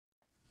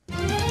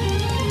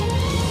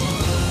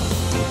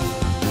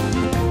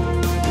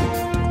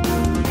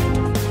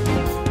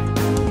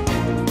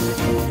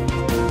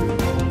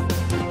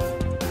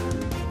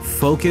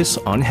Focus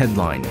on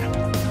Headline.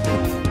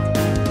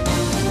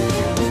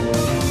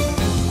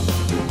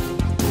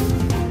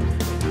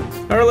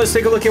 All right, let's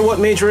take a look at what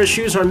major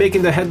issues are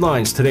making the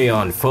headlines today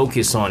on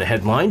Focus on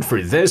Headline.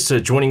 For this,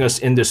 joining us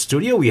in the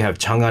studio, we have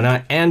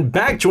Chang-Ana, and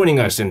back joining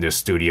us in the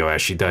studio,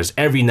 as she does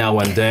every now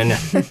and then,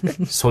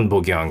 Son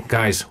Bo-kyung.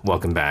 Guys,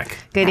 welcome back.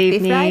 Good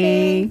evening.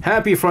 Friday.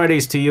 Happy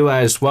Fridays to you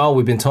as well.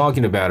 We've been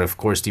talking about, of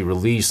course, the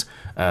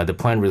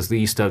planned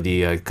release of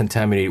the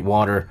contaminated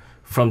water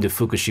from the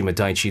Fukushima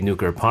Daiichi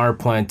nuclear power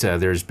plant.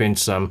 There's been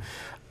some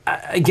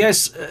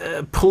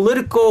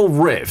political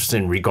rifts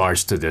in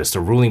regards to this. The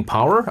ruling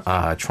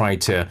power trying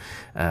to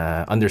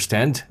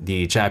understand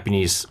the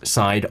Japanese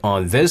side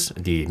on this.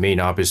 The main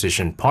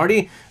opposition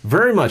party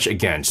very much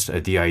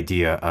against the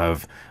idea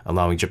of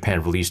allowing Japan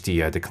to release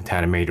the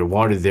contaminated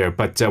water there.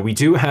 But we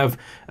do have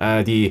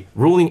the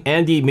ruling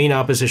and the main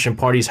opposition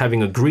parties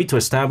having agreed to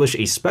establish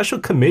a special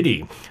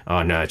committee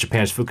on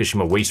Japan's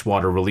Fukushima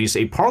wastewater release.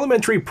 A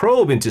parliamentary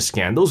probe into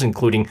scandals,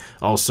 including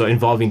also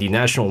involving the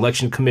National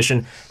Election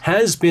Commission,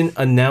 has been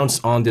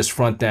announced on this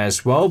front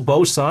as well.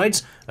 Both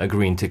sides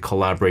agreeing to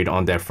collaborate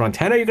on that front.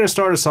 Hannah, you're going to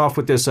start us off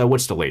with this.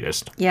 What's the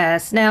latest?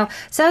 Yes. Now,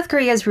 South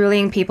Korea's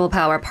ruling People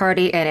Power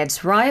Party and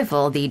its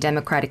rival, the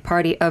Democratic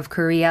Party of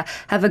Korea,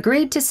 have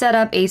agreed to set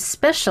up a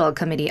special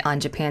committee on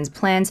Japan's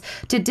plans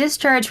to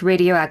discharge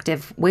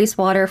radioactive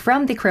wastewater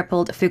from the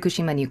crippled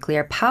Fukushima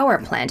nuclear power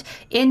plant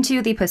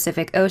into the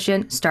Pacific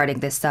Ocean starting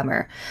this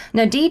summer.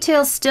 Now,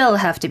 details still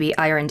have to be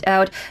ironed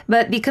out,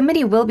 but the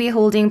committee will be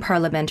holding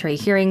parliamentary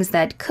hearings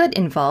that could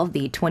involve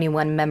the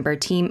 21-member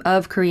team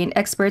of Korean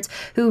experts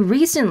who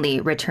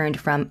recently returned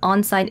from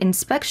on-site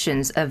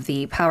inspections of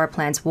the power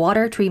plant's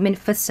water treatment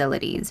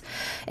facilities.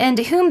 And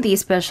whom the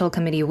special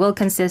committee will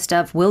consist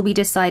of will be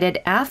decided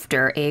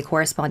after a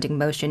corresponding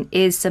motion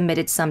is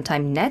submitted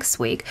sometime next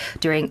week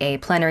during a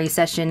plenary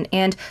session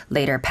and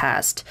later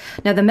passed.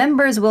 Now, the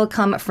members will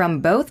come from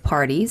both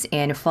parties,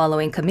 and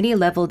following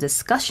committee-level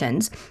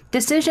discussions,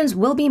 decisions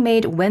will be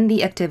made when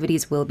the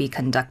activities will be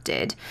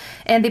conducted.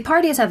 And the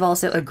parties have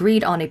also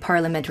agreed on a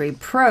parliamentary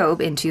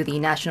probe into the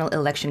National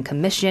Election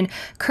Commission,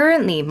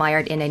 currently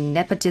mired in a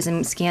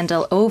nepotism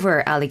scandal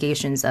over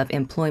allegations of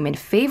employment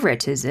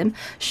favoritism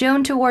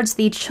shown towards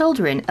the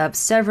children of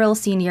several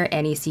senior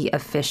NEC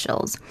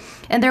officials.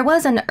 And there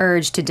was an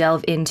urge to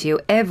delve into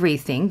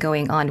everything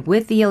going on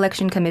with the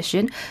Election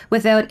Commission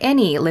without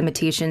any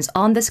limitations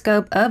on the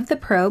scope of the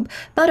probe,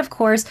 but of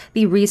course,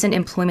 the recent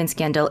employment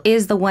scandal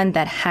is the one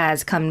that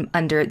has come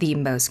under the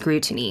most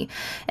scrutiny.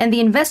 And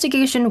the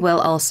investigation will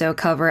also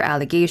cover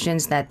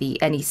allegations that the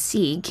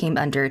NEC came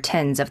under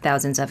tens of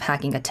thousands of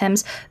hacking attempts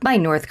by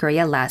North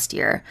Korea last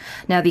year.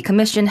 Now, the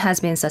commission has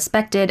been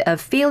suspected of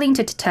failing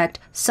to detect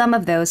some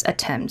of those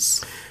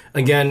attempts.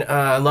 Again,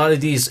 a lot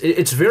of these,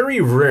 it's very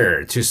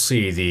rare to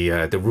see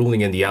the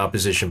ruling and the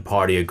opposition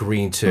party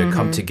agreeing to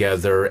come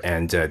together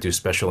and do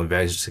special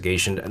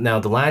investigation. Now,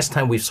 the last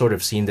time we've sort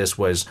of seen this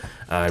was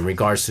in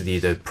regards to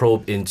the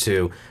probe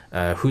into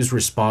who's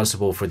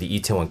responsible for the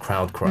Itaewon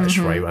crowd crush,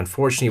 right?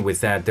 Unfortunately,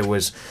 with that, there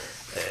was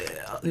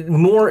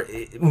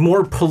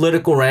more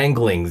political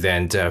wrangling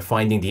than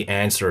finding the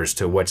answers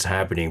to what's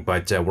happening.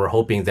 But we're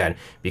hoping that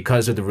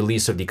because of the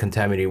release of the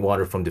contaminated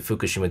water from the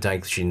Fukushima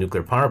Daiichi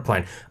nuclear power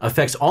plant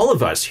affects all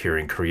of us here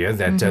in Korea,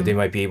 that they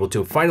might be able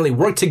to finally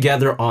work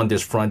together on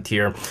this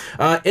frontier.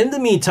 In the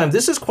meantime,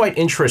 this is quite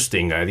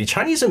interesting. The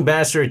Chinese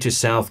ambassador to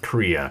South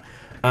Korea,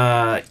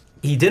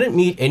 he didn't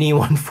meet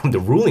anyone from the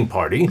ruling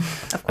party.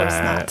 Of course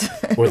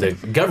not. Or the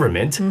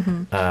government.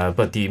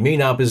 But the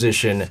main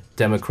opposition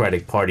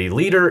Democratic Party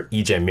leader,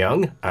 Lee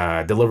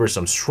Jae-myung, delivers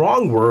some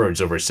strong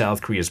words over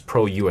South Korea's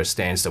pro-U.S.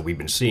 stance that we've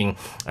been seeing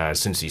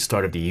since the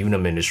start of the Yoon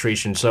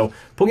administration. So,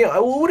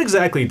 Bo-kyung, what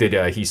exactly did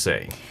he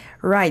say?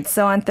 Right.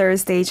 So on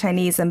Thursday,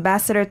 Chinese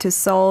ambassador to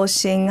Seoul,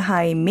 Shin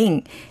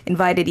Hai-ming,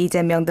 invited Lee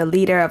Jae-myung, the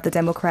leader of the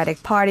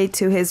Democratic Party,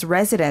 to his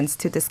residence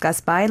to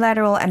discuss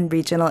bilateral and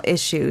regional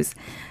issues.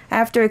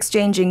 After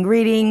exchanging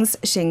greetings,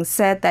 Shin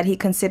said that he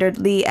considered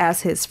Lee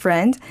as his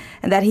friend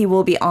and that he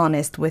will be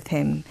honest with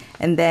him.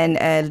 And then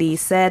Lee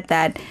said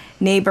that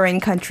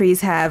neighboring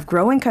countries have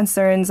growing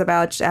concerns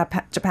about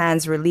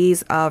Japan's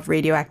release of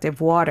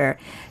radioactive water.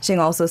 Shin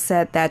also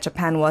said that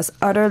Japan was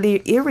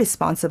utterly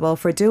irresponsible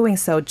for doing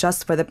so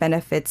just for the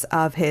benefits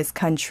of his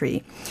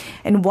country.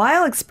 And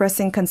while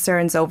expressing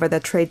concerns over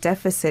the trade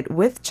deficit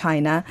with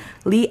China,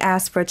 Lee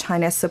asked for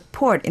China's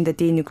support in the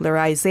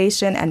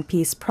denuclearization and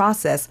peace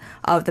process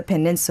of the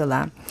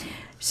peninsula.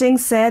 Shin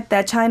said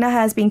that China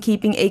has been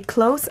keeping a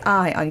close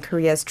eye on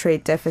Korea's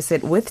trade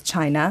deficit with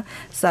China.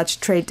 Such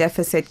trade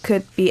deficit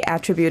could be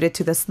attributed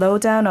to the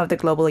slowdown of the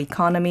global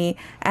economy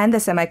and the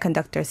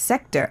semiconductor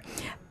sector.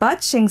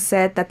 But Xing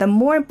said that the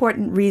more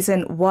important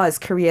reason was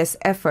Korea's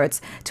efforts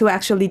to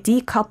actually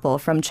decouple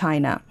from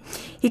China.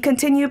 He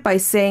continued by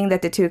saying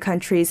that the two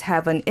countries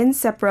have an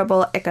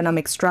inseparable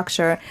economic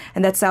structure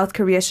and that South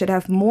Korea should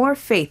have more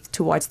faith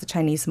towards the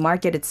Chinese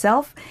market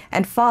itself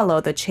and follow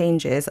the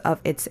changes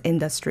of its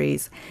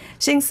industries.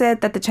 Xing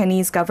said that the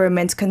Chinese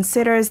government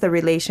considers the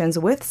relations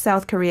with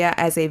South Korea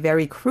as a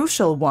very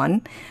crucial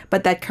one,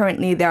 but that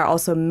currently there are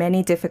also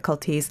many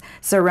difficulties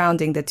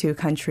surrounding the two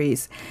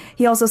countries.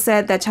 He also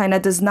said that China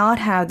does not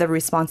have the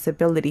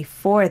responsibility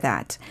for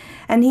that.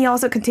 And he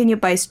also continued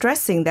by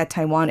stressing that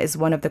Taiwan is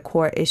one of the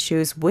core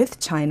issues with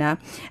China,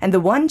 and the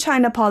One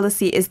China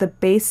policy is the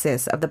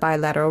basis of the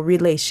bilateral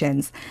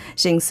relations.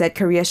 Xing said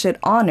Korea should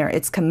honor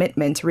its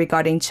commitment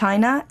regarding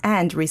China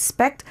and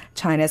respect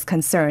China's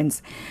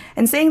concerns,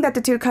 and saying that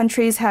the two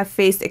countries have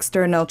faced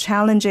external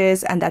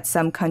challenges and that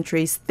some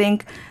countries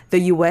think the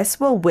U.S.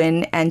 will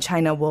win and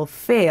China will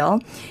fail.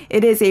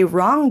 It is a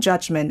wrong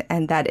judgment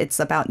and that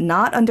it's about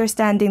not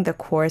understanding the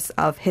course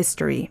of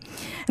history.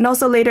 And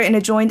also later in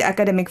a joint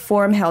academic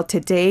forum held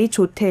today,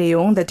 Cho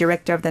Tae-yong, the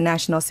director of the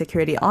National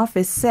Security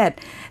Office, said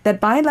that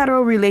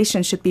bilateral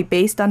relations should be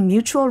based on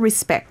mutual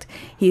respect.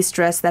 He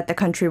stressed that the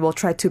country will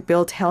try to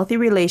build healthy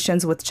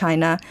relations with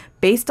China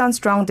based on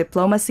strong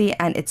diplomacy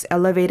and its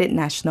elevated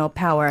national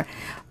power.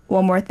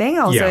 One more thing,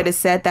 also it is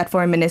said that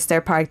Foreign Minister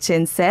Park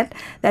Jin said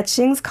that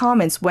Xing's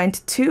comments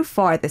went too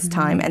far this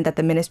time and that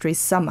the ministry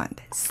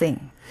summoned Xing.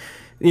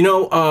 You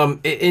know,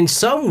 in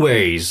some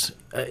ways,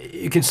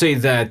 you can say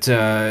that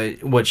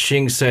what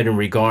Xing said in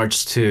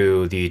regards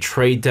to the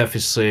trade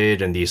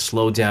deficit and the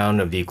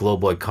slowdown of the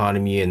global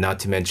economy, and not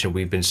to mention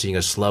we've been seeing a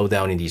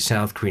slowdown in the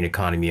South Korean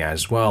economy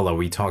as well.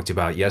 We talked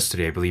about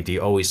yesterday, I believe the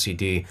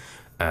OECD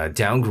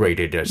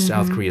downgraded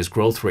South Korea's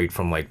growth rate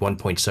from like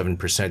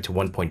 1.7% to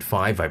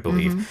 1.5, I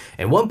believe.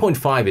 And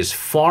 1.5 is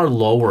far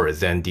lower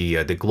than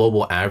the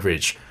global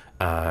average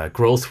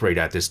growth rate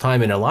at this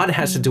time. And a lot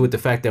has to do with the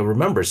fact that,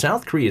 remember,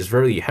 South Korea is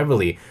very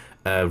heavily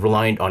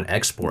reliant on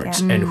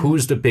exports. And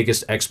who's the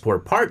biggest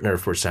export partner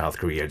for South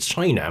Korea? It's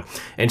China.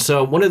 And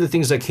so one of the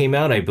things that came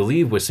out, I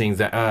believe, was saying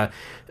that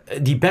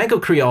the Bank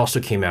of Korea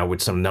also came out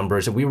with some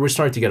numbers, and we were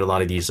starting to get a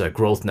lot of these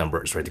growth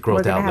numbers, right? The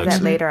growth outlooks. We're going to have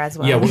that later as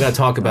well. Yeah, we're going to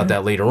talk about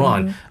that later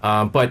on.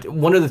 But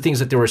one of the things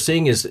that they were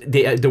saying is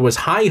there was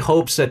high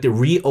hopes that the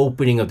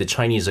reopening of the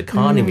Chinese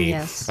economy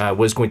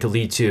was going to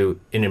lead to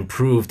an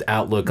improved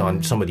outlook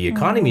on some of the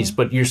economies.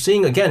 But you're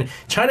seeing, again,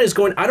 China is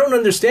going, I don't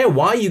understand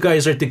why you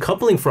guys are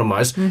decoupling from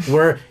us,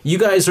 where you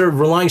guys are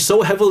relying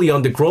so heavily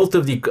on the growth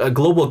of the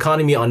global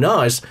economy on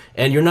us,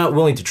 and you're not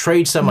willing to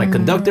trade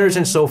semiconductors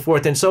and so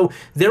forth. And so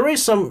there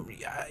is some,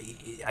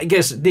 I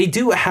guess they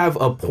do have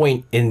a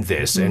point in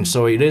this. And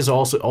so it is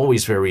also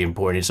always very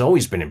important. It's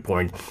always been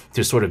important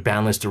to sort of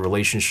balance the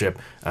relationship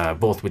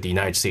both with the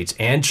United States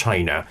and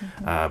China.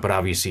 But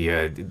obviously,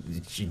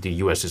 the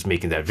U.S. is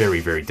making that very,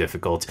 very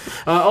difficult.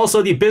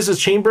 Also, the business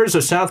chambers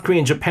of South Korea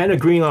and Japan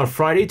agreeing on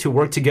Friday to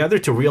work together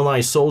to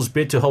realize Seoul's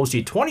bid to host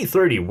the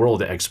 2030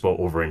 World Expo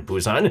over in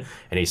Busan,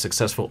 and a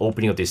successful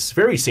opening of this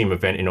very same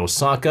event in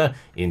Osaka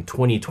in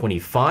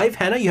 2025.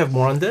 Hannah, you have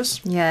more on this?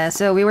 Yeah,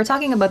 so we were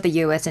talking about the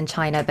U.S. and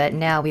China, but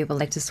now we would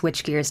like to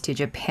switch gears to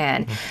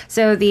Japan.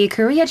 So the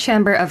Korea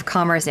Chamber of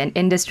Commerce and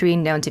Industry,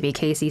 known to be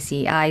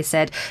KCCI,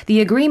 said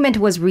the agreement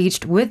was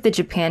reached with the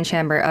Japan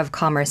Chamber of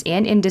Commerce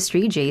and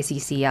Industry,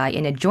 JCCI,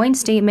 in a joint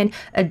statement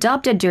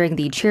adopted during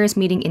the chairs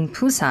meeting in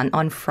Busan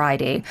on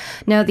Friday.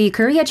 Now, the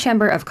Korea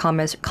Chamber of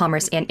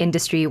Commerce and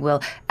Industry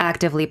will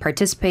actively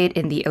participate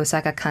in the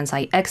Osaka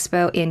Kansai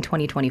Expo in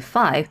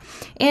 2025,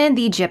 and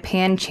the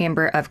Japan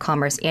Chamber of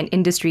Commerce and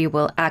Industry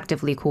will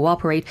actively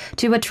cooperate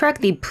to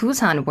attract the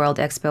Busan World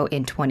Expo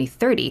in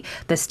 2030,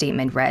 the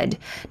statement read.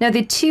 Now,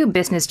 the two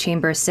business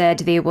chambers said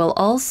they will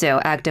also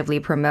actively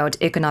promote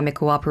economic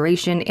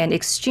cooperation and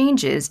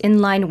exchanges in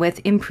line with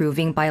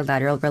improving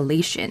bilateral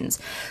relations.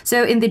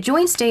 So in the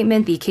joint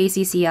statement, the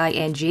KCCI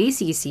and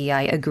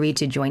JCCI agreed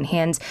to join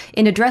hands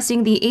in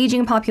addressing the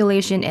aging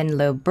population and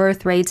low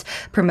birth rates,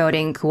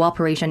 promoting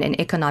cooperation and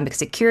economic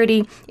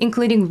security,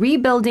 including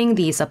rebuilding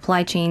the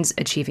supply chains,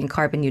 achieving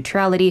carbon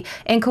neutrality,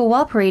 and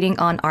cooperating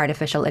on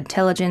artificial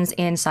intelligence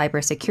and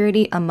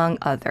cybersecurity, among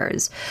others.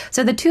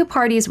 So the two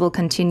parties will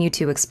continue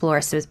to explore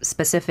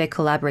specific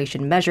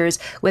collaboration measures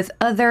with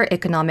other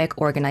economic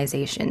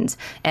organizations.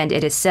 And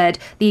it is said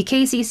the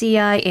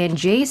KCCI and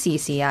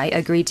JCCI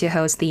agreed to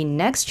host the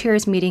next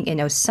chairs meeting in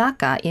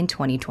Osaka in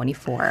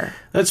 2024.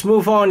 Let's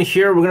move on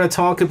here. We're going to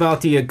talk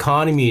about the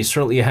economy. It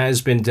certainly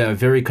has been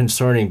very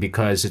concerning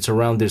because it's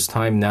around this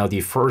time now.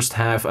 The first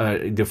half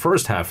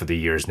of the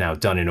year is now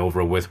done and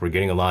over with. We're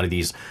getting a lot of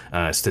these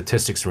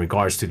statistics in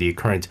regards to the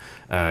current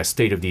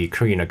state of the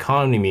Korean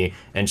economy,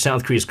 and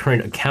South Korea's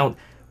current account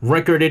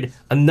recorded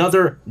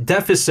another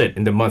deficit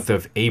in the month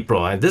of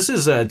April. And this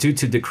is due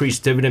to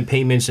decreased dividend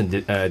payments and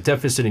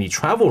deficit in the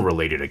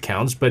travel-related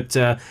accounts. But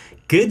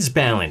goods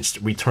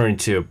balance returned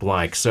to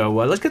black. So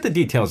let's get the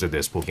details of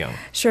this, Boo-kyung.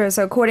 Sure.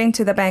 So according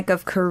to the Bank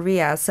of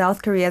Korea,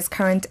 South Korea's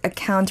current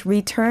account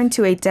returned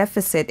to a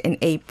deficit in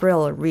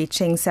April,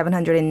 reaching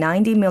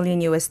 $790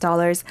 million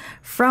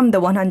from the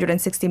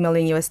 $160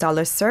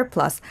 million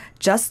surplus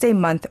just a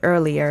month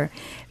earlier.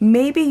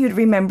 Maybe you'd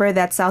remember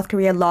that South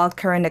Korea logged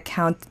current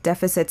account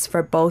deficits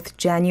for both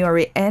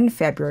January and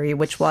February,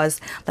 which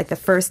was like the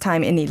first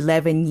time in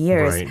 11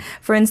 years. Right.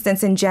 For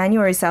instance, in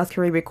January, South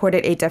Korea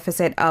recorded a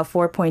deficit of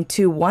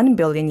 $4.21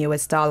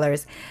 billion.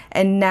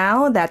 And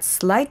now that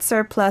slight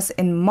surplus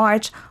in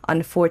March,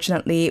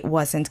 unfortunately,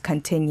 wasn't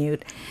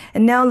continued.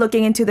 And now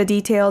looking into the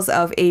details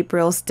of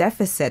April's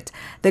deficit,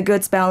 the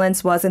goods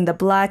balance was in the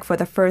black for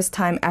the first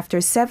time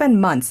after 7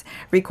 months,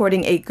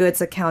 recording a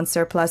goods account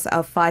surplus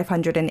of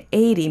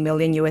 $580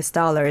 million.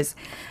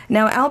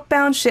 Now,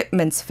 outbound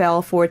shipments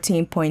fell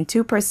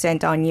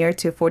 14.2% on year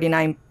to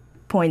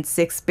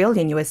 $49.6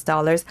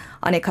 billion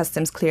on a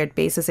customs cleared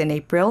basis in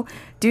April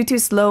due to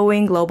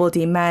slowing global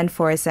demand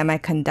for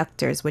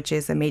semiconductors, which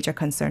is a major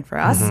concern for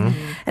us.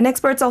 And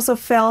exports also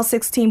fell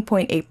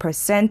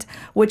 16.8%,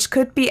 which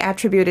could be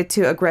attributed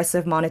to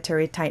aggressive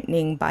monetary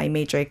tightening by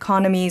major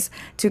economies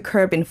to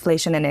curb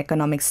inflation and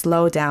economic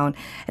slowdown.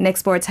 And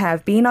exports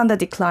have been on the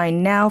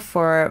decline now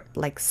for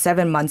like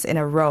 7 months in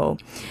a row.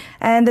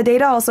 And the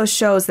data also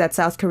shows that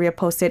South Korea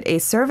posted a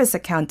service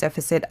account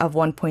deficit of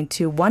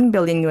 $1.21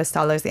 billion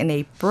in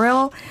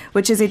April,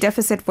 which is a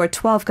deficit for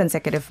 12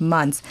 consecutive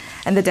months.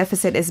 And the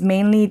deficit is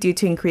mainly due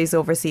to increased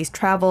overseas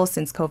travel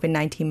since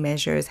COVID-19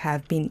 measures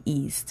have been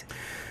eased.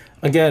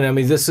 Again, I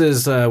mean, this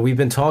is, we've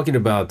been talking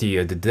about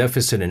the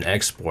deficit in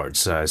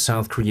exports,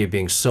 South Korea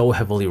being so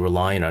heavily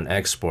reliant on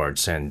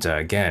exports. And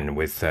again,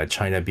 with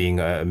China being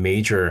a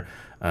major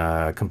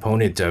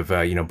component of,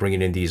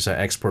 bringing in these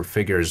export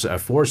figures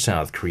for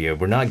South Korea.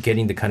 We're not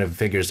getting the kind of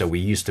figures that we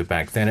used to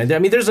back then. And I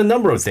mean, there's a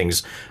number of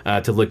things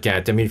to look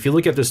at. I mean, if you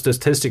look at the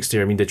statistics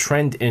there, I mean, the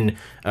trend in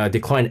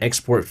decline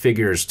export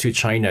figures to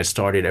China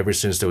started ever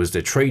since there was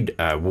the trade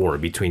war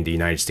between the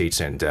United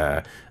States and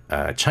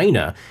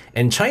China.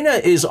 And China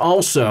is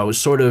also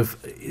sort of,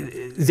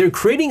 they're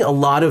creating a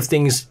lot of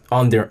things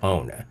on their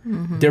own.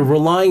 They're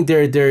relying,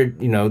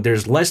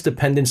 there's less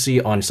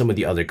dependency on some of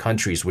the other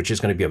countries, which is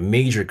going to be a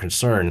major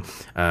concern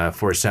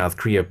for South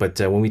Korea. But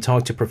when we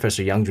talked to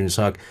Professor Yang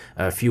Jun-suk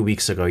a few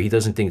weeks ago, he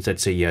doesn't think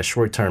that's a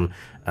short-term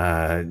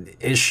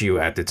issue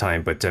at the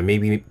time, but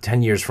maybe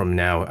 10 years from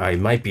now, it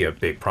might be a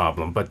big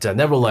problem. But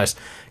nevertheless,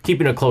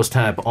 keeping a close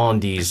tab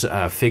on these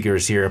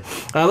figures here.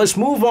 Let's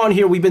move on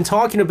here. We've been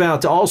talking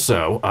about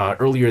also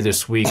earlier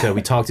this week,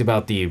 we talked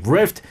about the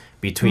rift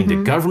between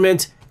the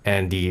government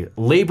and the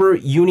labor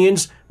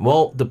unions.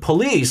 Well, the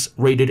police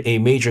raided a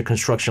major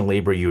construction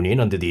labor union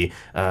under the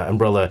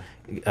umbrella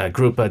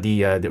group,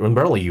 the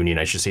umbrella union,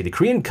 I should say, the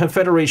Korean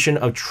Confederation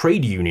of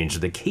Trade Unions,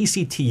 the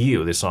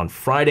KCTU, this on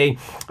Friday,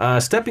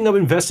 stepping up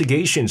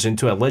investigations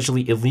into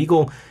allegedly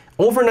illegal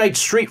overnight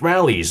street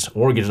rallies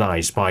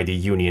organized by the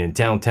union in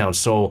downtown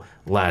Seoul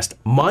last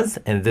month.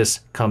 And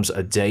this comes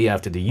a day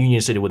after the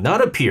union said it would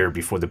not appear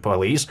before the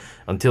police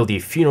until the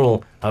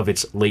funeral of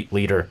its late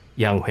leader,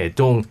 Yang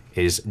Hwae-dong,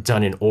 is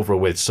done and over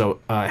with. So,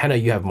 Hannah,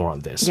 you have more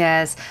on this.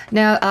 Yes.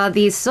 Now,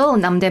 the Seoul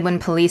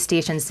Namdaemun police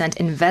station sent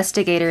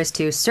investigators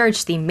to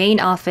search the main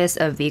office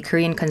of the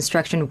Korean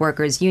Construction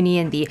Workers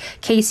Union, the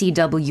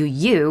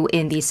KCWU,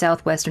 in the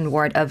southwestern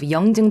ward of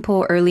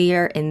Yeongdeungpo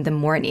earlier in the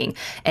morning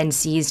and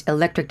seized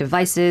electric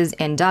devices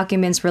and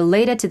documents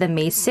related to the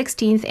May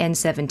 16th and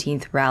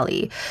 17th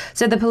rally.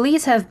 So the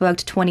police have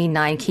booked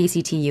 29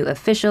 KCTU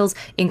officials,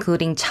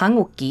 including Chang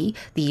Ok-ki,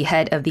 the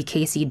head of the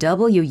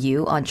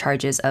KCWU, on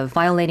charges of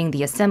violating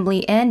the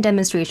Assembly and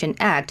Demonstration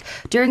Act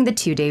during the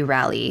two-day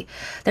rally.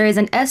 There is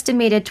an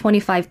estimated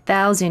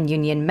 25,000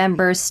 union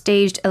members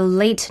staged a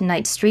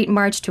late-night street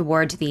march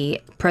toward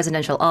the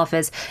presidential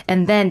office,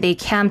 and then they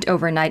camped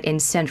overnight in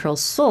central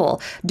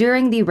Seoul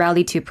during the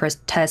rally to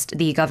protest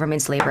the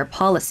government's labor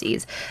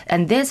policies.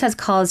 And this has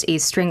caused a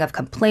string of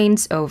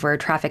complaints over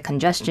traffic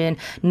congestion,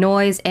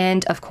 noise,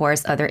 and, of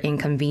course, other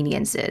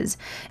inconveniences.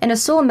 And a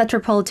Seoul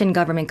Metropolitan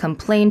Government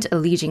complaint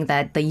alleging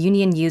that the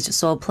union used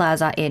Seoul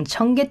Plaza and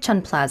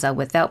Cheonggyecheon Plaza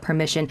without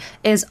permission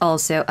is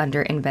also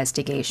under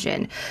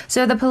investigation.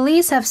 So the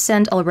police have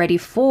sent already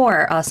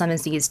 4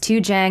 summonses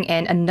to Jang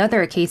and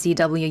another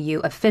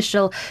KCWU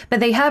official, but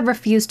they have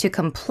refused to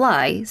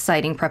comply,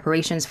 citing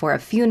preparations for a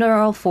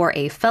funeral for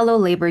a fellow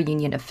labor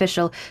union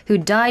official who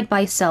died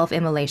by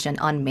self-immolation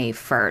on May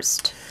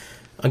 1st.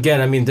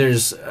 Again, I mean,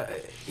 there's,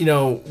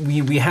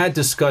 we had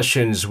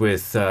discussions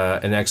with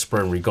an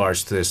expert in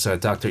regards to this,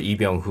 Dr. Lee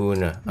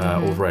Byung-hoon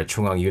over at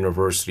Chungang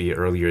University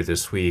earlier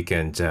this week.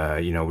 And,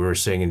 we were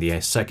saying in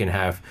the second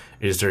half,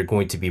 is there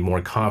going to be more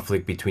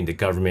conflict between the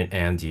government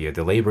and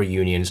the labor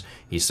unions?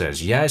 He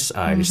says, yes,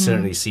 it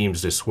certainly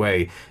seems this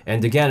way.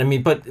 And again, I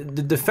mean, but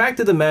the fact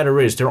of the matter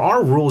is there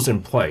are rules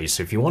in place.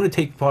 If you want to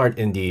take part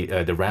in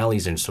the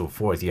rallies and so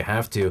forth, you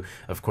have to,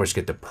 of course,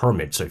 get the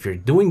permit. So if you're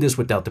doing this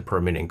without the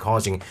permit and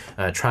causing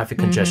traffic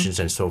congestions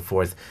and so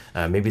forth,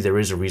 maybe there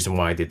is a reason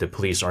why the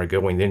police are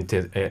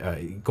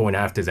going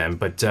after them.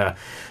 But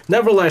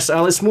nevertheless,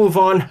 let's move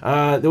on.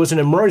 There was an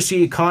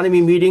emergency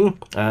economy meeting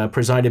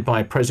presided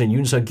by President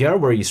Yoon Suk-yeol,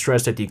 where he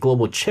stressed that the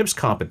global chips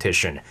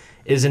competition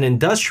is an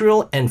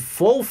industrial and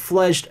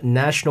full-fledged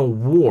national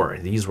war.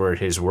 These were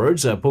his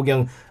words.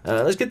 Bo-kyung,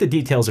 let's get the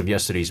details of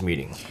yesterday's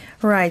meeting.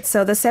 Right.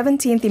 So the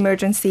 17th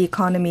Emergency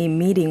Economy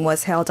meeting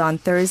was held on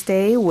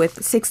Thursday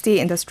with 60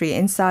 industry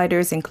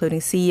insiders,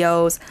 including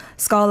CEOs,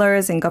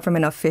 scholars, and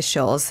government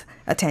officials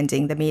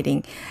attending the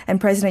meeting. And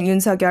President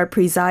Yoon Suk-yeol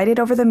presided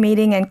over the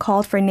meeting and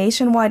called for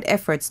nationwide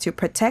efforts to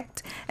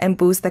protect and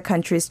boost the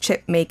country's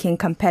chip-making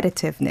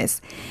competitiveness.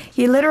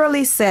 He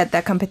literally said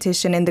that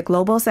competition in the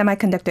global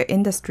semiconductor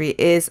industry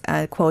is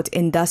a, quote,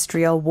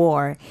 industrial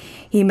war.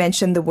 He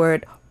mentioned the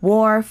word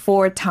war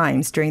 4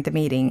 times during the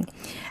meeting.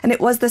 And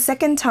it was the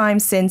second time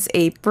since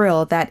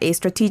April that a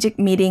strategic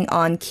meeting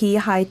on key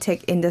high-tech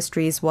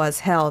industries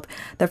was held.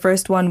 The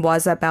first one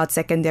was about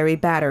secondary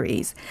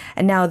batteries.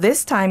 And now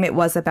this time it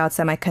was about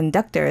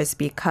semiconductors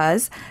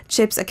because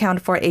chips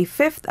account for a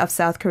fifth of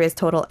South Korea's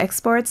total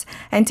exports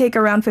and take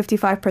around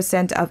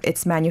 55% of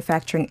its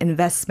manufacturing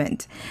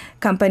investment.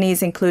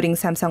 Companies including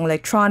Samsung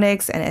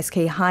Electronics and SK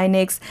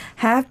Hynix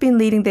have been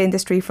leading the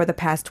industry for the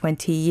past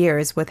 20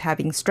 years with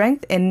having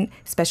strength in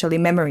especially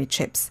memory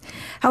chips.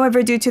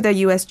 However, due to the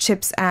U.S.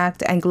 CHIPS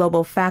Act and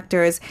global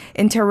factors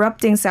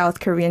interrupting South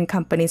Korean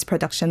companies'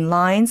 production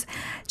lines,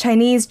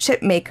 Chinese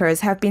chip makers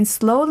have been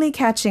slowly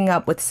catching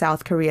up with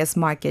South Korea's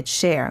market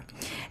share.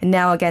 And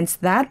now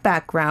against that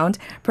background,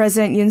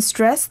 President Yoon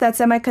stressed that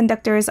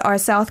semiconductors are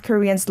South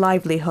Koreans'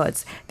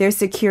 livelihoods, their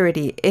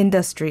security,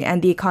 industry,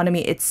 and the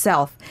economy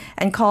itself,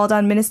 and called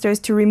on ministers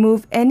to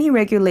remove any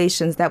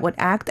regulations that would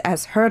act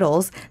as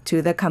hurdles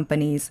to the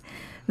companies.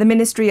 The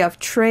Ministry of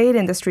Trade,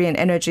 Industry and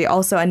Energy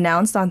also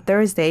announced on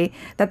Thursday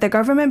that the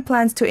government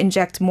plans to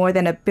inject more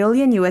than $1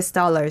 billion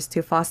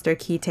to foster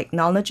key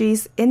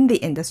technologies in the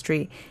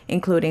industry,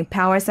 including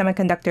power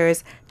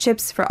semiconductors,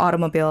 chips for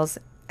automobiles,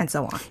 and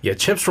so on. Yeah,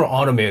 chips for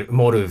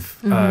automotive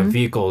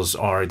vehicles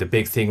are the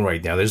big thing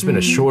right now. There's been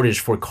a shortage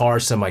for car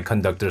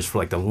semiconductors for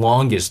like the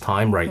longest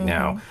time right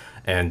now.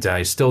 And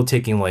it's still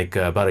taking like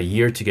about a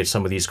year to get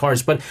some of these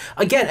cars. But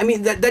again, I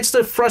mean, that's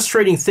the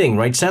frustrating thing,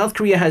 right? South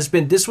Korea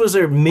this was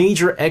a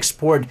major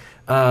export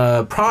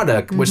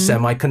product with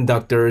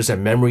semiconductors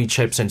and memory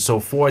chips and so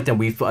forth. And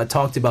we've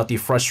talked about the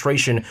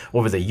frustration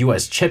over the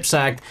U.S. CHIPS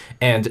Act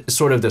and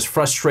sort of this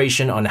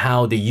frustration on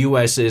how the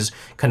U.S. is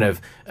kind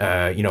of,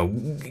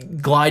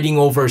 gliding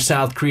over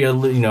South Korea,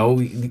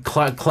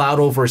 cloud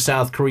over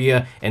South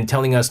Korea and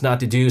telling us not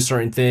to do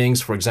certain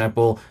things. For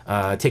example,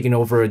 taking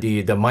over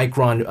the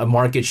Micron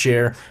market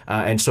share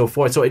and so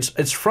forth. So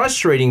it's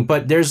frustrating,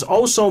 but there's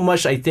also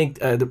much I think,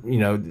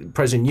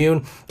 President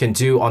Yoon can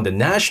do on the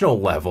national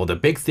level. The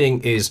big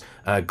thing is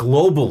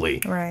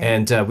globally. Right.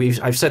 And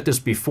I've said this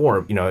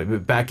before,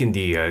 back in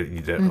the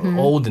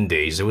olden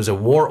days, it was a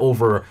war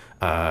over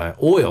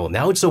oil.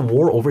 Now it's a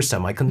war over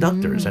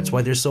semiconductors. That's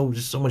why there's so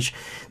much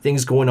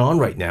things going on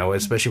right now,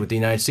 especially with the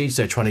United States.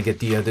 They're trying to get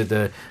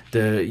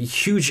the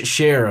huge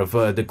share of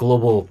the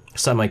global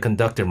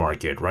semiconductor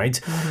market,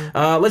 right?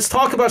 Let's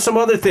talk about some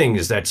other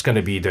things that's going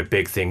to be the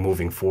big thing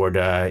moving forward.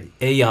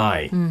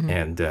 AI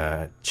and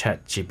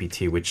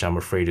ChatGPT, which I'm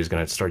afraid is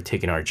going to start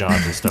taking our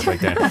jobs and stuff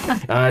like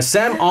that.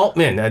 Sam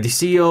Altman, the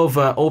CEO of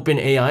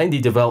OpenAI and the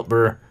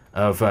developer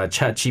of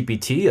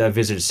ChatGPT,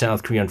 visited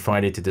South Korea on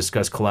Friday to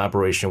discuss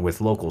collaboration with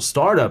local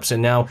startups.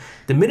 And now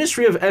the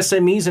Ministry of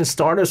SMEs and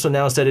Startups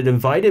announced that it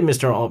invited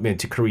Mr. Altman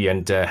to Korea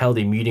and held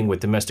a meeting with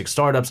domestic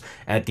startups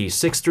at the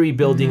 6-3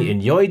 building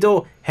in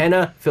Yeouido.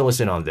 Hannah, fill us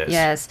in on this.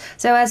 Yes.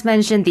 So as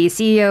mentioned, the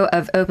CEO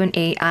of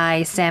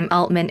OpenAI, Sam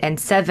Altman, and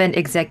 7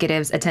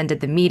 executives attended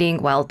the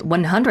meeting, while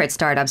 100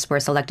 startups were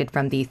selected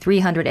from the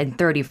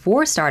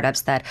 334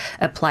 startups that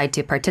applied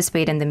to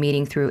participate in the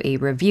meeting through a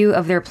review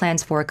of their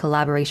plans for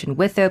collaboration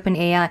with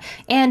OpenAI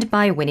and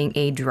by winning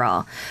a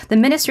draw. The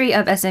Ministry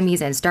of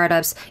SMEs and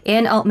Startups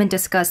and Altman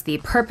discussed the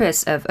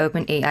purpose of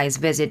OpenAI's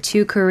visit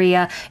to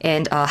Korea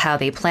and how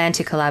they plan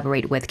to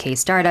collaborate with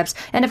K-startups,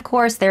 and of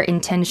course their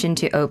intention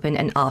to open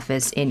an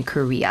office in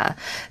Korea.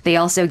 They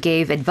also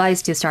gave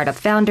advice to startup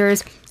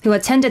founders who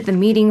attended the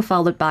meeting,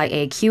 followed by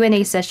a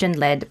Q&A session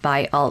led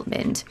by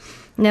Altman.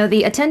 Now,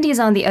 the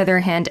attendees, on the other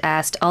hand,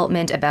 asked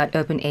Altman about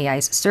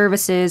OpenAI's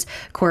services,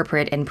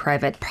 corporate and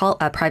private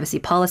privacy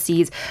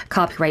policies,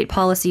 copyright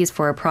policies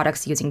for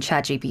products using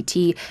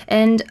ChatGPT,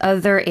 and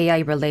other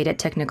AI-related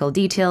technical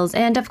details,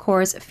 and, of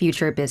course,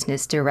 future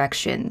business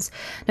directions.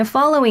 Now,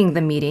 following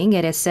the meeting,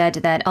 it is said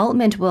that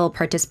Altman will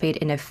participate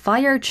in a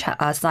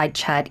fireside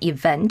chat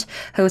event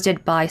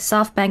hosted by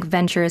SoftBank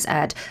Ventures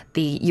at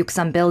the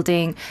Yuksam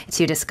building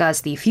to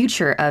discuss the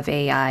future of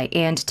AI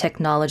and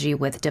technology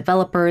with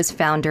developers,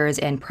 founders,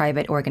 and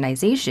private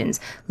organizations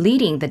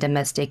leading the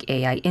domestic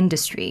AI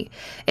industry.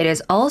 It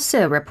is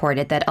also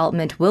reported that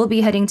Altman will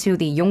be heading to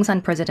the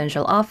Yongsan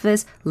presidential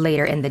office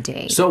later in the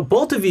day. So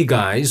both of you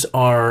guys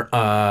are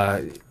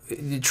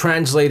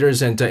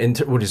translators and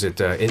interpreters,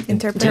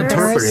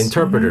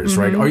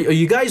 right? Are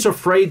you guys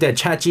afraid that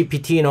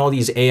ChatGPT and all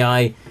these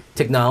AI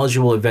technology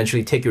will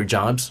eventually take your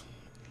jobs?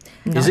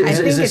 No, I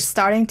think it's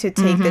starting to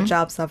take the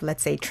jobs of,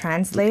 let's say,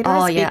 translators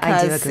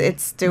because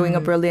it's doing a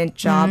brilliant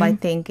job, I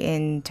think,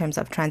 in terms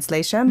of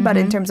translation. But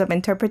in terms of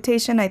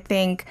interpretation, I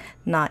think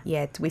not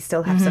yet. We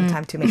still have some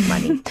time to make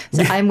money.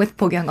 So I'm with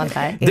Bogyong on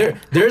that.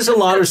 There's a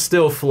lot of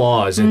still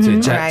flaws into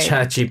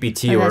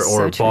ChatGPT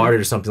or Bard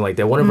or something like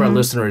that. One of our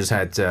listeners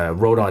had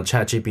wrote on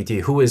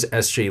ChatGPT, "Who is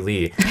S.J.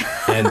 Lee?"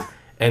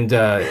 And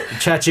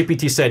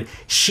ChatGPT said,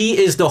 she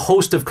is the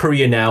host of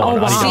Korea Now on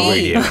Arirang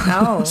Radio.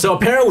 Oh. So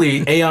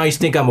apparently AIs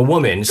think I'm a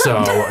woman.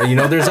 So,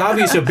 there's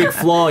obviously a big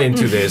flaw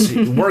into this.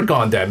 Work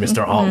on that,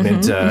 Mr. Altman,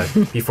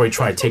 before you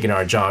try taking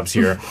our jobs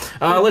here.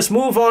 Let's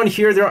move on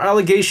here. There are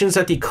allegations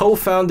that the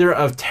co-founder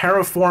of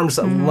Terraform's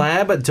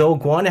lab, Do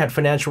Kwon, had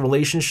financial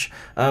relations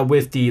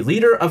with the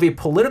leader of a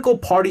political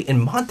party in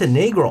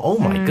Montenegro. Oh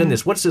my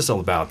goodness, what's this all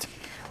about?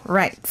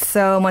 Right.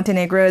 So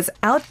Montenegro's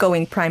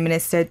outgoing Prime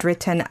Minister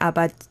Dritan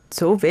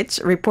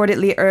Abazovic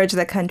reportedly urged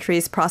the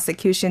country's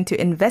prosecution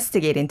to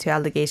investigate into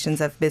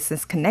allegations of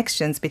business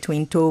connections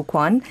between Do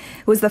Kwon,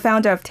 who is the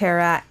founder of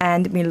Terra,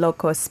 and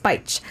Miloko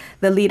Spic,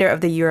 the leader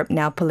of the Europe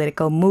Now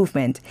political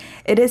movement.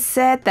 It is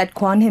said that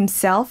Kwon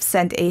himself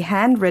sent a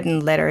handwritten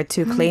letter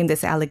to claim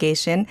this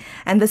allegation,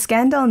 and the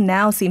scandal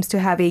now seems to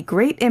have a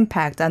great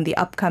impact on the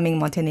upcoming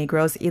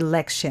Montenegro's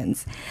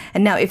elections.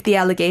 And now, if the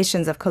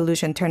allegations of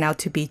collusion turn out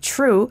to be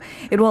true,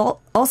 it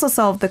will also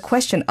solve the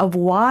question of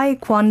why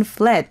Kwon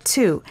fled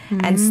to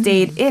and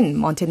stayed in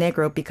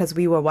Montenegro, because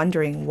we were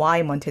wondering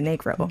why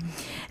Montenegro.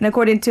 And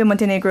according to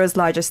Montenegro's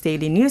largest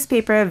daily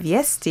newspaper,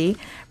 Viesti,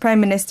 Prime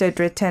Minister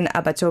Dritan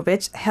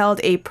Abazovic held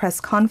a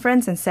press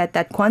conference and said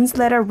that Kwon's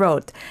letter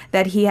wrote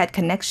that he had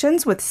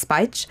connections with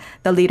Spic,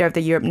 the leader of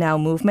the Europe Now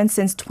movement,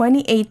 since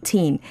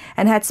 2018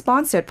 and had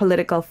sponsored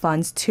political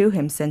funds to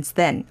him since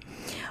then.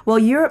 Well,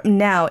 Europe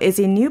Now is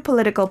a new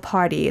political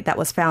party that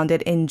was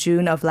founded in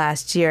June of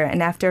last year,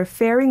 and after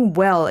faring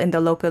well in the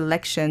local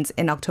elections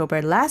in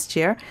October last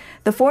year,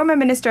 the former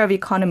Minister of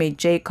Economy,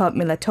 Jacob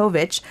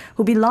Milatovic,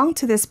 who belonged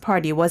to this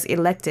party, was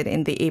elected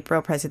in the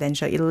April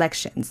presidential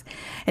elections.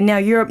 And now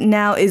Europe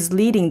Now is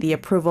leading the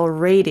approval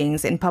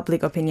ratings in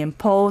public opinion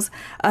polls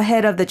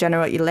ahead of the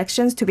general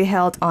elections to be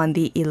held on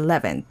the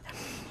 11th.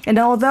 And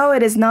although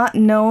it is not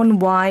known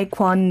why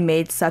Kwon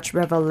made such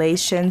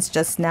revelations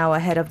just now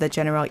ahead of the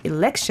general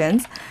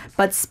elections,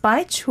 but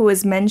Spic, who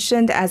is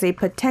mentioned as a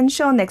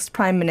potential next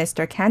prime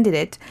minister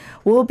candidate,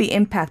 will be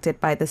impacted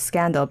by the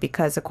scandal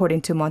because, according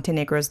to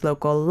Montenegro's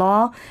local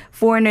law,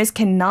 foreigners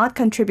cannot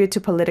contribute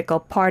to political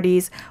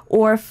parties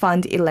or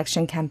fund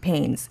election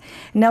campaigns.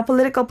 Now,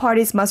 political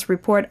parties must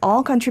report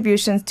all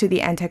contributions to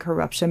the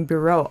Anti-Corruption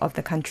Bureau of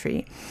the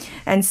country.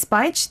 And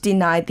Spic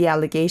denied the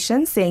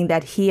allegations, saying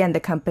that he and the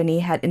company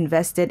had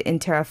invested in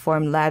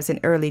Terraform Labs in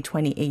early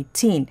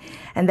 2018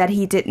 and that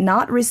he did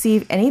not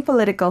receive any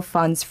political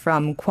funds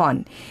from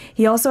Kwon.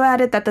 He also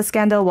added that the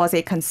scandal was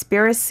a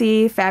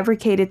conspiracy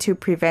fabricated to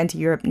prevent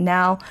Europe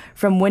Now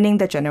from winning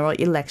the general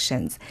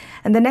elections.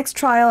 And the next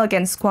trial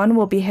against Kwon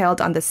will be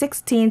held on the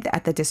 16th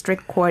at the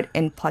district court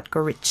in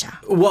Podgorica.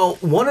 Well,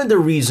 one of the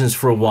reasons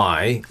for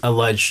why,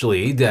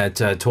 allegedly, that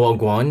Do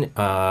Kwon,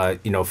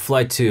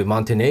 fled to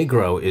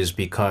Montenegro is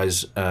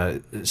because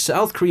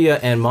South Korea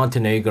and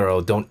Montenegro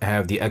don't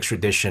have the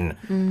extradition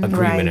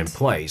agreement in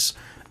place.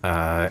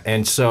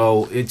 And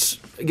so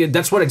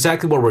that's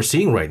exactly what we're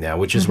seeing right now,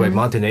 which is why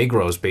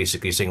Montenegro is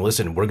basically saying,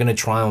 listen, we're going to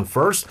try him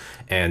first,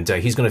 and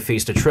he's going to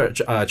face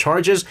the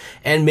charges.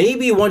 And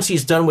maybe once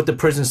he's done with the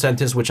prison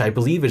sentence, which I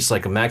believe is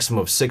like a maximum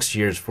of 6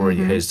 years for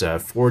his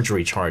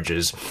forgery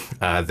charges,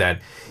 that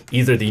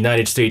either the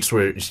United States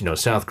or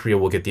South Korea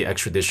will get the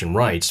extradition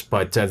rights.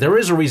 But there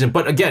is a reason.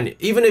 But again,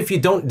 even if you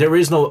don't, there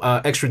is no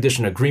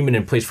extradition agreement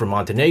in place for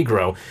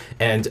Montenegro,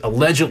 and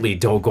allegedly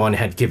Do Kwon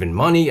had given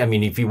money. I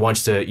mean, if he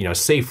wants to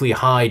safely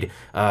hide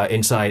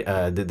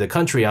inside the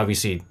country,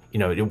 obviously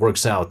it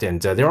works out.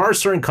 And there are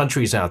certain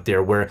countries out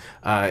there where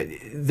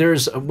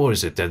there's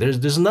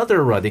there's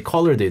another they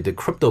call her the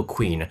crypto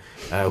queen,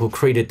 who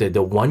created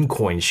the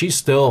OneCoin.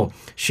 She's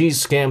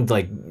scammed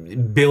like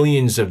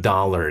billions of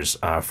dollars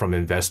from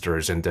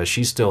investors, and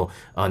she's still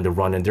on the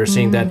run. And they're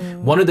saying that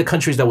one of the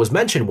countries that was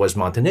mentioned was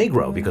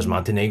Montenegro, because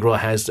Montenegro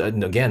has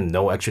again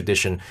no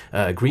extradition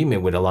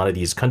agreement with a lot of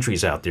these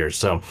countries out there.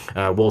 So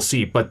we'll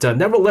see. But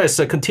nevertheless,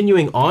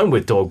 continuing on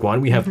with Do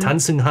Kwon, we have Tan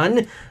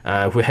Seung-han,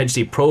 who heads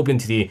a probe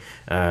into the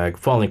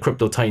fallen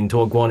crypto titan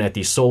Do Kwon at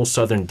the Seoul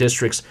Southern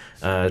District's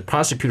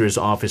prosecutor's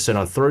office, said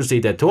on Thursday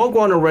that Do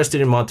Kwon,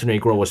 arrested in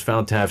Montenegro, was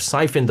found to have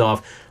siphoned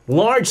off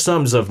large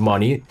sums of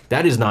money.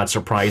 That is not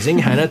surprising.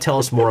 Hannah, tell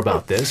us more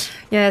about this.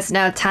 Yes,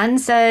 now Tan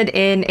said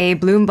in a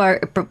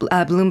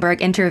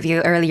Bloomberg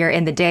interview earlier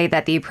in the day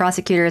that the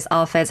prosecutor's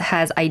office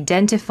has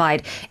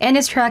identified and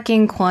is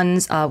tracking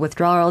Kwon's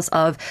withdrawals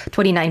of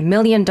 $29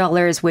 million,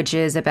 which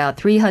is about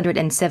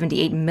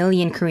 378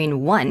 million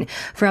Korean won,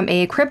 from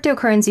a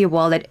cryptocurrency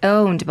wallet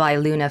owned by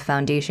Luna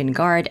Foundation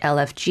guard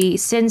LFG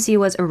since he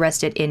was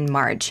arrested in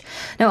March.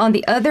 Now, on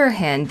the other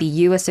hand, the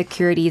U.S.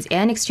 Securities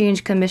and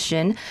Exchange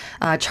Commission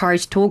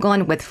charged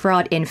Do-kwon with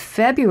fraud in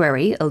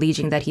February,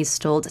 alleging that he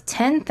stole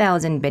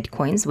 10,000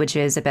 bitcoins, which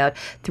is about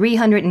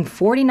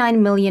 $349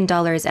 million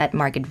at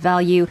market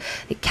value.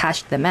 They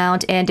cashed them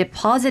out and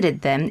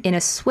deposited them in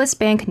a Swiss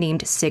bank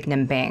named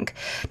Sygnum Bank.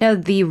 Now,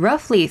 the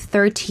roughly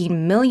 $13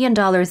 million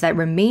that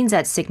remains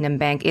at Sygnum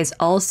Bank is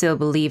also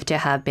believed to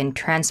have been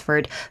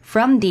transferred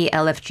from the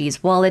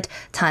LFG's wallet,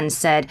 Tan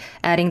said,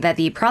 adding that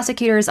the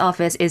prosecutor's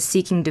office is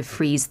seeking to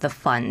freeze the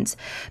funds.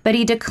 But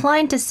he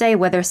declined to say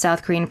whether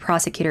South Korean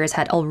prosecutors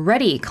had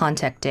already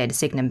contacted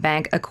Sygnum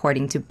Bank,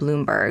 according to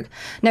Bloomberg.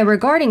 Now,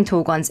 regarding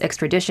Do-kwon's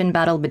extradition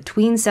battle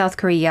between South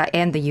Korea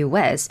and the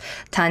U.S.,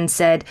 Tan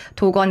said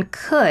Do-kwon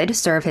could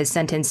serve his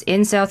sentence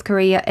in South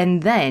Korea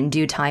and then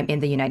do time in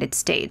the United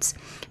States.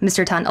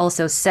 Mr. Tan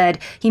also said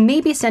he may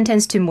be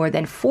sentenced to more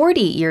than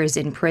 40 years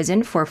in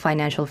prison for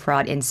financial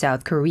fraud in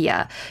South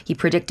Korea. He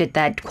predicted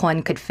that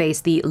Kwon could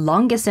face the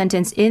longest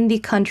sentence in the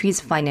country's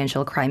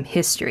financial crime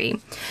history.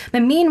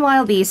 But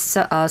meanwhile, the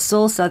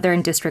Seoul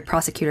Southern District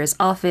Prosecutor's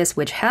Office,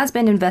 which has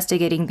been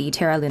investigating the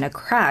Terra Luna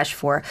crash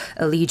for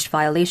alleged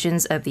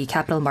violations of the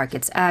Capital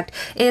Markets Act,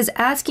 is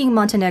asking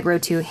Montenegro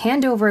to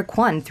hand over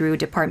Kwon through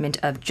Department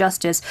of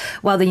Justice,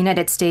 while the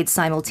United States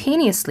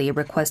simultaneously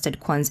requested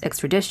Kwon's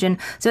extradition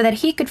so that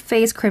he could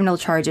face criminal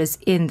charges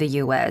in the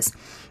U.S.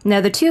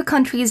 Now, the two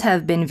countries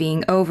have been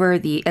vying over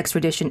the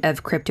extradition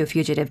of crypto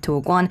fugitive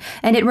Do-kwon,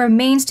 and it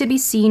remains to be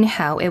seen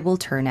how it will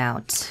turn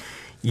out.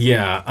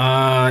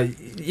 Yeah,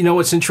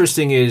 what's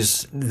interesting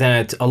is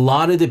that a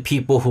lot of the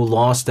people who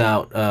lost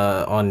out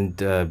on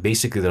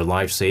basically their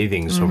life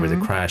savings over the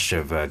crash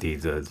of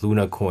the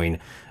Luna coin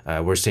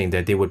were saying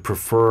that they would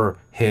prefer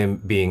him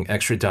being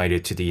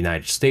extradited to the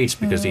United States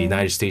because the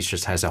United States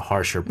just has a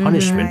harsher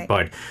punishment.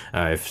 Right.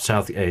 But if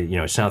South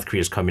Korea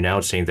is coming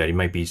out saying that he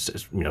might be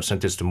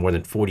sentenced to more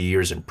than 40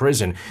 years in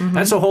prison,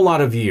 that's a whole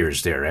lot of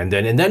years there. And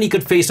then he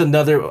could face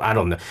another, I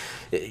don't know.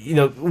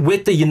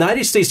 With the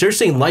United States, they're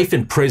saying life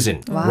in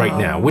prison right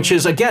now, which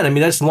is, again,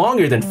 that's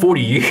longer than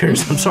 40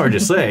 years, I'm sorry to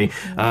say.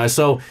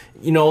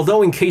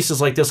 Although in cases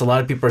like this, a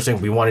lot of people are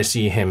saying we want to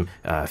see him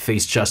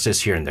face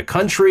justice here in the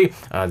country,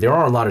 there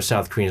are a lot of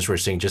South Koreans who are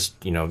saying just,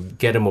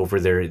 get him over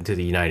there to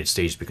the United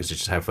States because they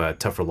just have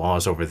tougher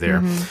laws over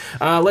there.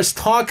 Let's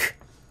talk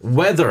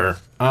weather.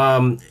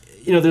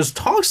 There's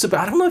talks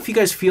about, I don't know if you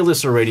guys feel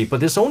this already,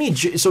 but there's only,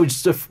 so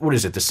it's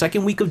the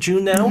second week of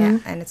June now? Yeah,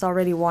 and it's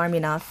already warm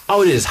enough.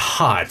 Oh, it is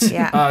hot.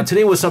 Yeah.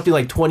 Today was something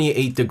like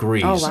 28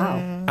 degrees. Oh,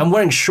 wow. I'm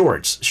wearing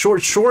shorts.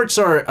 Shorts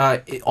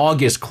are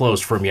August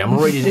clothes for me.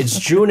 It's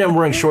June, I'm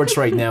wearing shorts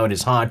right now. It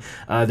is hot.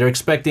 They're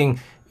expecting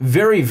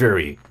very,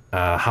 very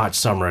hot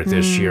summer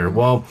this year.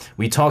 Well,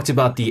 we talked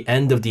about the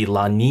end of the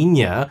La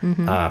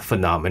Nina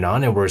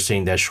phenomenon, and we're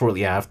saying that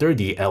shortly after,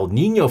 the El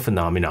Nino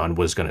phenomenon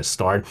was going to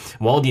start.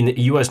 Well, the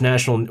U.S.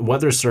 National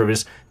Weather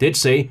Service did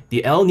say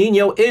the El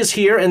Nino is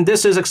here, and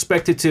this is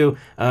expected to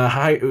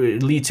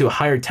lead to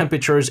higher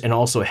temperatures and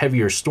also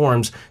heavier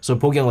storms. So,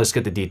 Pogyang, let's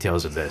get the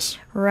details of this.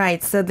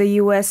 Right. So the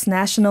U.S.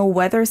 National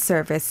Weather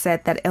Service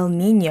said that El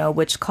Nino,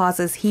 which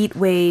causes heat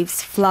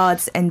waves,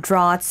 floods, and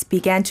droughts,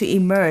 began to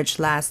emerge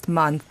last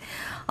month.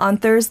 On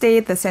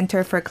Thursday, the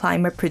Center for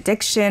Climate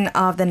Prediction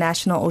of the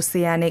National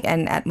Oceanic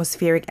and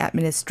Atmospheric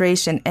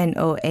Administration,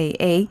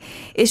 NOAA,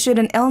 issued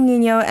an El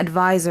Nino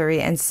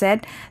advisory and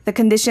said the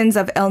conditions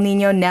of El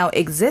Nino now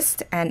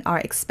exist and are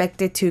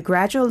expected to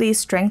gradually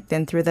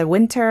strengthen through the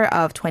winter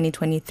of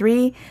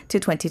 2023 to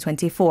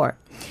 2024.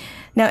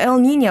 Now, El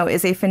Nino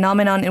is a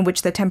phenomenon in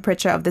which the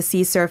temperature of the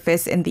sea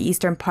surface in the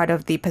eastern part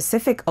of the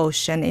Pacific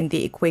Ocean in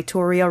the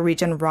equatorial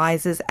region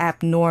rises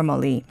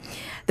abnormally.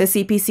 The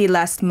CPC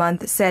last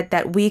month said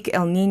that weak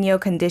El Nino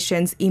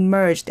conditions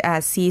emerged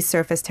as sea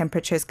surface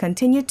temperatures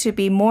continued to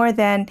be more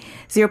than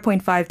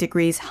 0.5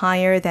 degrees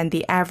higher than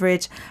the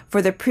average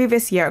for the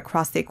previous year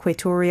across the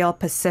equatorial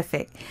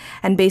Pacific.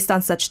 And based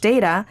on such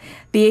data,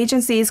 the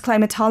agency's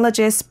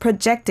climatologists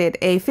projected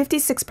a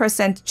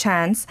 56%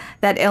 chance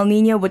that El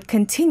Nino would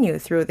continue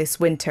through this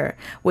winter,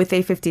 with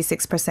a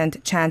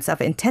 56% chance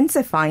of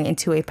intensifying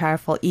into a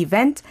powerful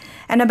event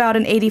and about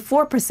an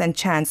 84%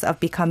 chance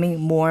of becoming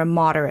more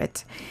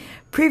moderate.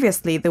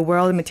 Previously, the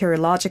World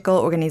Meteorological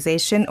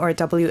Organization, or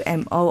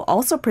WMO,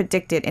 also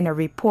predicted in a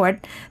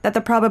report that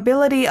the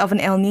probability of an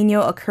El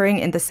Nino occurring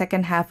in the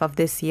second half of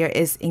this year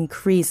is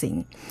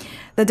increasing.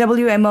 The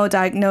WMO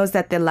diagnosed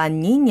that the La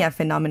Nina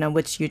phenomenon,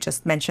 which you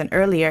just mentioned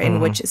earlier, in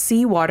which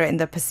seawater in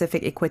the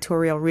Pacific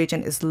equatorial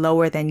region is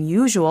lower than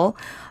usual,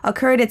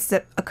 occurred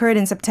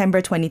in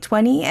September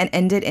 2020 and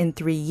ended in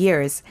 3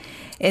 years.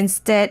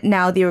 Instead,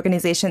 now the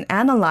organization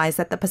analyzed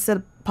that the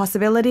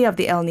possibility of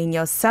the El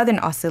Nino Southern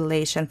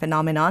Oscillation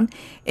phenomenon,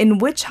 in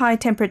which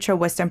high-temperature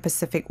Western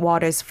Pacific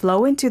waters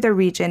flow into the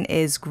region,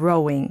 is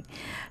growing.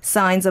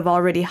 Signs of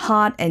already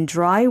hot and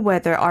dry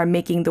weather are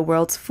making the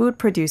world's food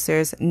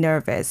producers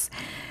nervous.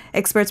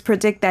 Experts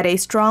predict that a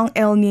strong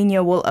El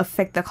Nino will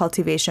affect the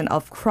cultivation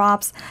of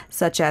crops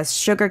such as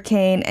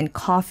sugarcane and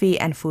coffee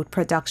and food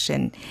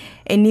production.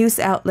 A news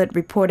outlet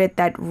reported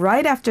that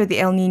right after the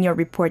El Nino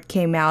report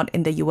came out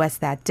in the U.S.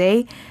 that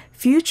day,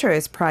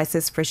 futures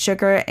prices for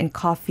sugar and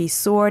coffee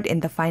soared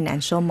in the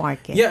financial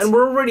market. Yeah, and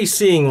we're already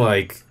seeing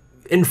like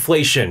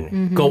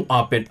inflation go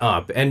up and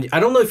up. And I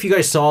don't know if you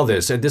guys saw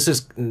this, and this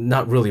is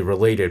not really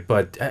related,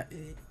 but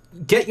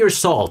get your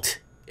salt.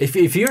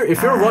 If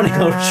you're running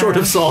out short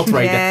of salt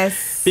right now,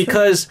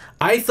 because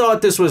I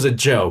thought this was a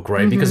joke,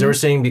 right? Because they were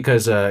saying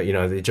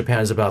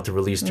Japan's about to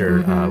release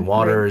their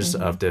waters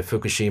of the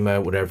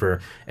Fukushima,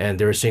 whatever, and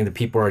they were saying that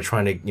people are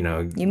trying to,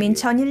 You mean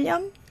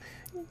천일염?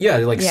 Yeah,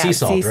 like sea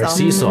salt, right?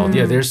 Sea salt.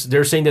 Yeah,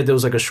 they're saying that there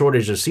was like a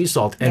shortage of sea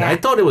salt. And I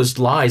thought it was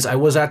lies. I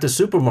was at the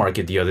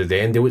supermarket the other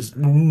day and there was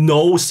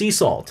no sea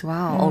salt.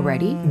 Wow,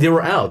 already? They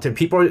were out. And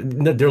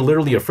they're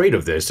literally afraid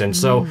of this. And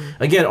so,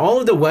 again, all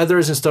of the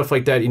weathers and stuff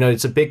like that,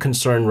 it's a big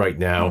concern right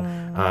now.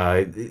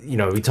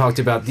 We talked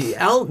about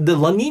the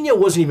La Nina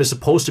wasn't even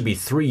supposed to be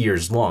 3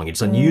 years long.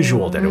 It's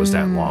unusual that it was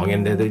that long.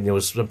 And there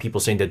was some people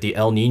saying that the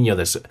El Nino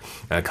that's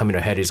coming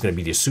ahead is going to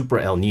be the super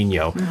El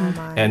Nino.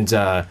 And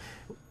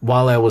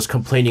while I was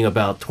complaining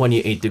about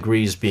 28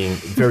 degrees being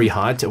very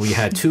hot, we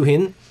had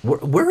Tuhin.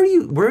 Where are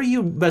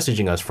you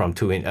messaging us from,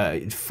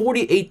 Tuhin?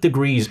 48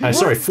 degrees.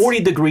 40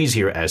 degrees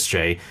here,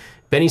 SJ.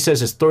 Benny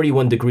says it's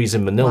 31 degrees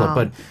in Manila.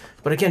 Wow.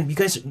 But again, you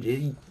guys,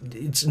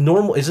 it's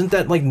normal. Isn't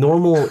that like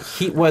normal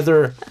heat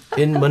weather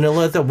in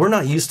Manila? That we're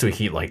not used to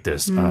heat like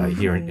this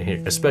here,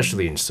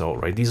 especially in Seoul,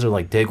 right? These are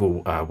like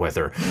Daegu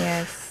weather.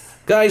 Yes.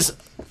 Guys,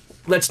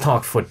 let's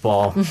talk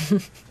football.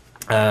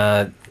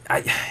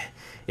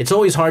 It's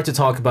always hard to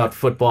talk about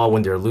football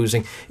when they're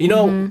losing.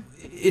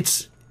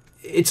 It's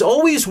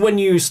always when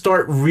you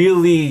start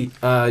really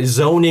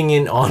zoning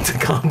in on the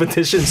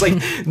competitions.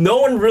 Like no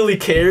one really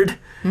cared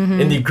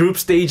in the group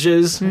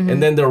stages,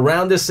 and then the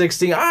round of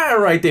 16. All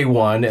right, they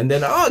won, and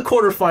then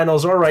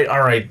quarterfinals. All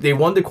right, they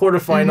won the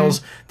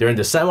quarterfinals. They're in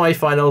the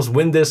semifinals.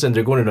 Win this, and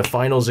they're going to the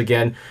finals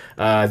again.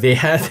 They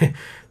had.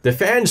 The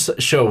fans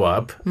show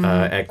up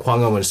at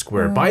Gwanghwamun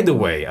Square. By the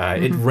way,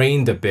 it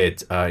rained a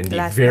bit in the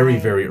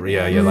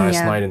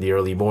last night in the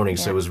early morning,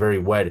 so it was very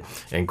wet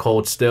and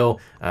cold still.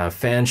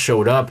 Fans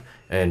showed up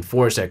and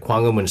forced at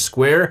Gwanghwamun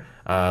Square,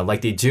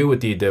 like they do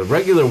with the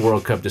regular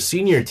World Cup, the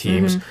senior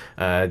teams,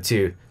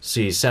 to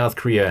see South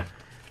Korea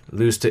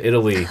lose to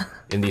Italy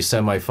in the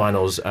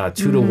semifinals.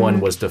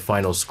 2-1 was the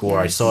final score.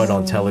 I saw it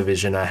on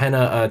television.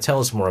 Hannah, tell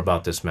us more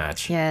about this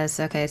match. Yes,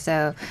 okay.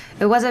 So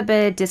it was a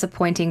bit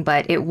disappointing,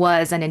 but it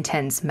was an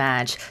intense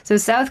match. So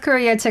South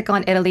Korea took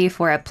on Italy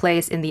for a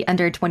place in the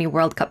Under-20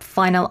 World Cup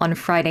final on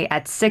Friday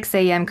at 6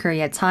 a.m.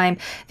 Korea time.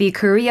 The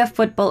Korea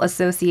Football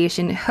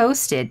Association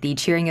hosted the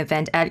cheering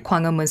event at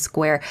Gwanghwamun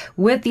Square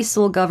with the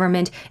Seoul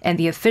government and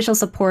the official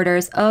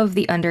supporters of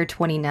the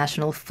Under-20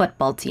 national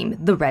football team,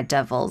 the Red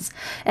Devils.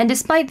 And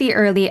despite the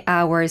early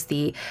hours,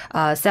 the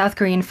South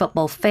Korean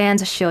football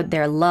fans showed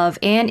their love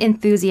and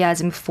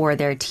enthusiasm for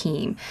their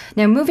team.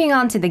 Now, moving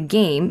on to the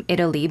game,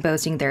 Italy,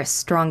 boasting their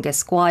strongest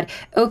squad,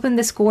 opened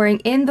the scoring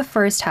in the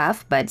first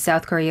half, but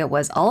South Korea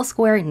was all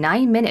square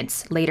 9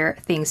 minutes later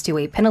thanks to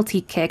a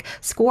penalty kick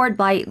scored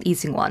by Lee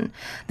Seung-won.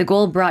 The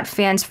goal brought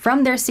fans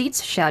from their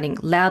seats shouting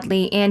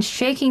loudly and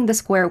shaking the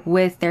square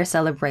with their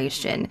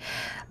celebration.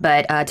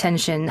 But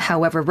tension,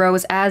 however,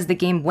 rose as the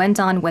game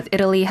went on with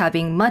Italy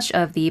having much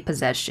of the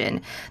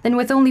possession. Then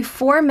with only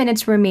 4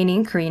 minutes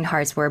remaining, Korean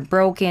hearts were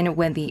broken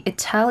when the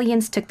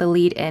Italians took the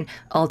lead and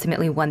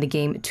ultimately won the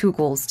game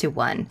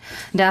 2-1.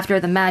 And after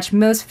the match,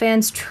 most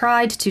fans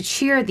tried to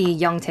cheer the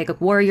young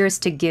Taeguk Warriors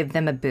to give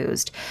them a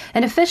boost.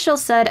 An official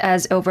said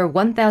as over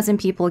 1,000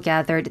 people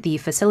gathered, the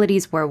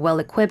facilities were well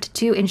equipped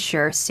to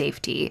ensure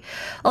safety.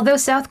 Although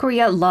South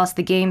Korea lost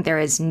the game, there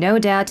is no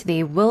doubt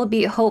they will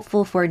be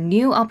hopeful for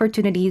new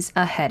opportunities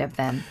ahead of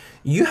them.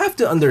 You have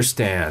to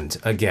understand,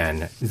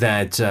 again,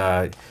 that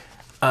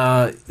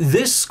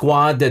this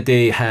squad that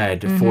they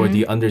had for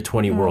the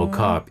Under-20 World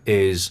Cup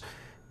is...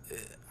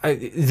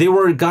 they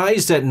were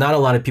guys that not a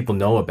lot of people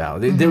know about.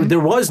 There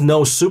was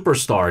no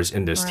superstars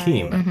in this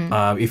team.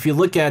 If you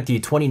look at the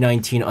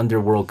 2019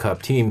 Under World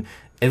Cup team,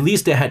 at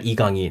least they had Lee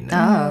Gang-in.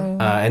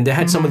 And they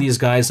had some of these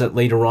guys that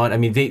later on, I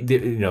mean, they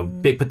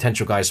big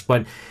potential guys,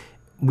 but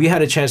we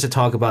had a chance to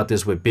talk about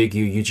this with Big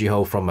Yu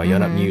Ji-ho from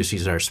Yonhap News.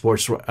 He's our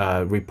sports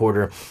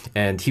reporter.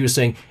 And he was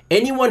saying,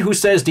 anyone who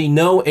says they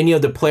know any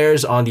of the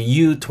players on the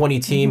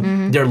U-20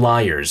 team, they're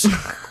liars.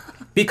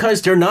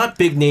 Because they're not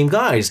big name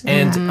guys.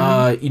 And,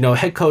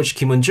 head coach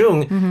Kim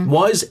Eun-jung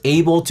was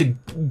able to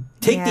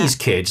take these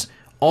kids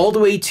all the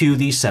way to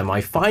the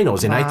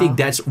semifinals. And I think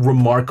that's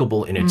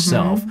remarkable in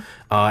itself.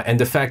 And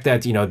the fact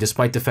that,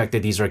 despite the fact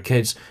that these are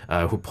kids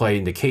who play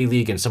in the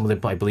K-League, and some of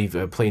them, I believe,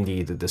 play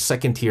in the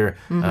second tier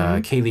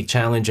K-League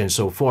Challenge and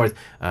so forth,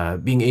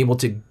 being able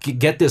to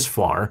get this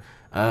far,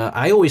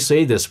 I always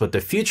say this, but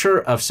the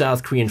future of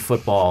South Korean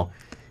football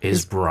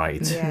is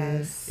bright.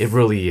 Yes. It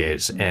really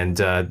is. And,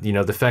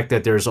 the fact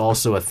that there's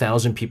also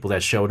 1,000 people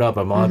that showed up,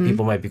 a lot of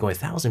people might be going,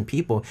 1,000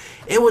 people?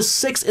 It was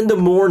 6 in the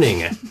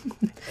morning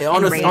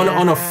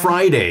on a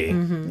Friday,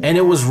 and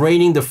it was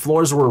raining, the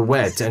floors were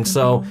wet. And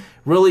so,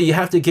 really, you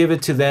have to give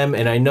it to them.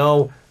 And I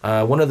know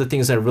one of the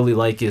things I really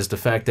like is the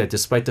fact that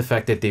despite the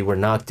fact that they were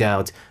knocked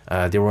out,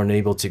 they weren't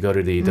able to go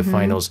to the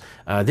finals,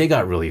 they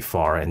got really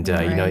far. And,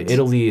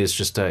 Italy is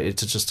just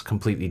it's just a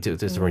completely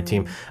different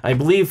team. I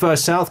believe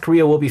South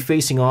Korea will be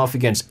facing off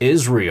against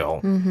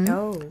Israel.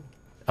 Oh.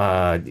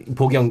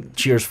 Bogyung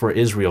cheers for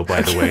Israel,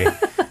 by the way.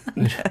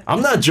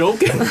 I'm not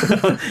joking.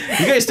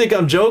 You guys think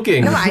I'm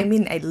joking? No, I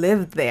mean, I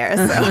lived there,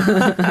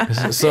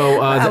 so,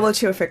 So I will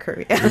cheer for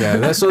Korea.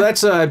 yeah, so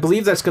that's I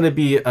believe that's going to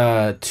be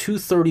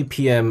 2:30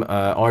 p.m.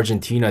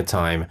 Argentina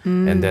time,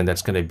 and then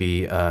that's going to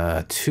be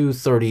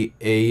 2:30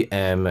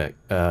 a.m.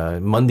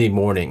 Monday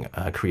morning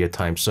Korea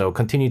time. So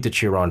continue to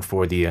cheer on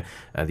for the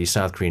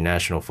South Korean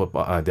national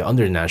football, the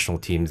under national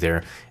team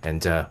there,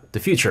 and the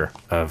future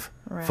of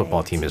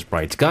football team is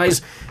bright.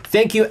 Guys,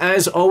 thank you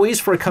as always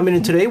for coming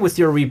in today with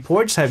your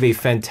reports. Have a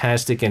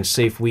fantastic and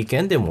safe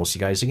weekend, and we'll see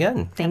you guys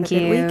again. Thank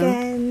Have a you. good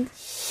weekend.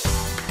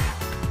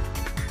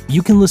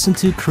 You can listen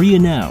to Korea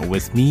Now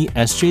with me,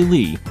 SJ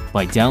Lee,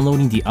 by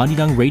downloading the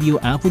Arirang radio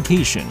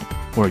application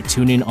or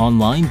tune in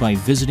online by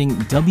visiting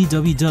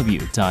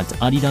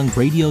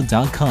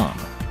www.arirangradio.com.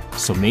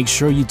 So make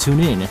sure you tune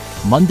in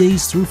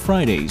Mondays through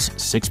Fridays,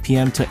 6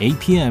 p.m. to 8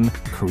 p.m.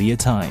 Korea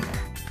time.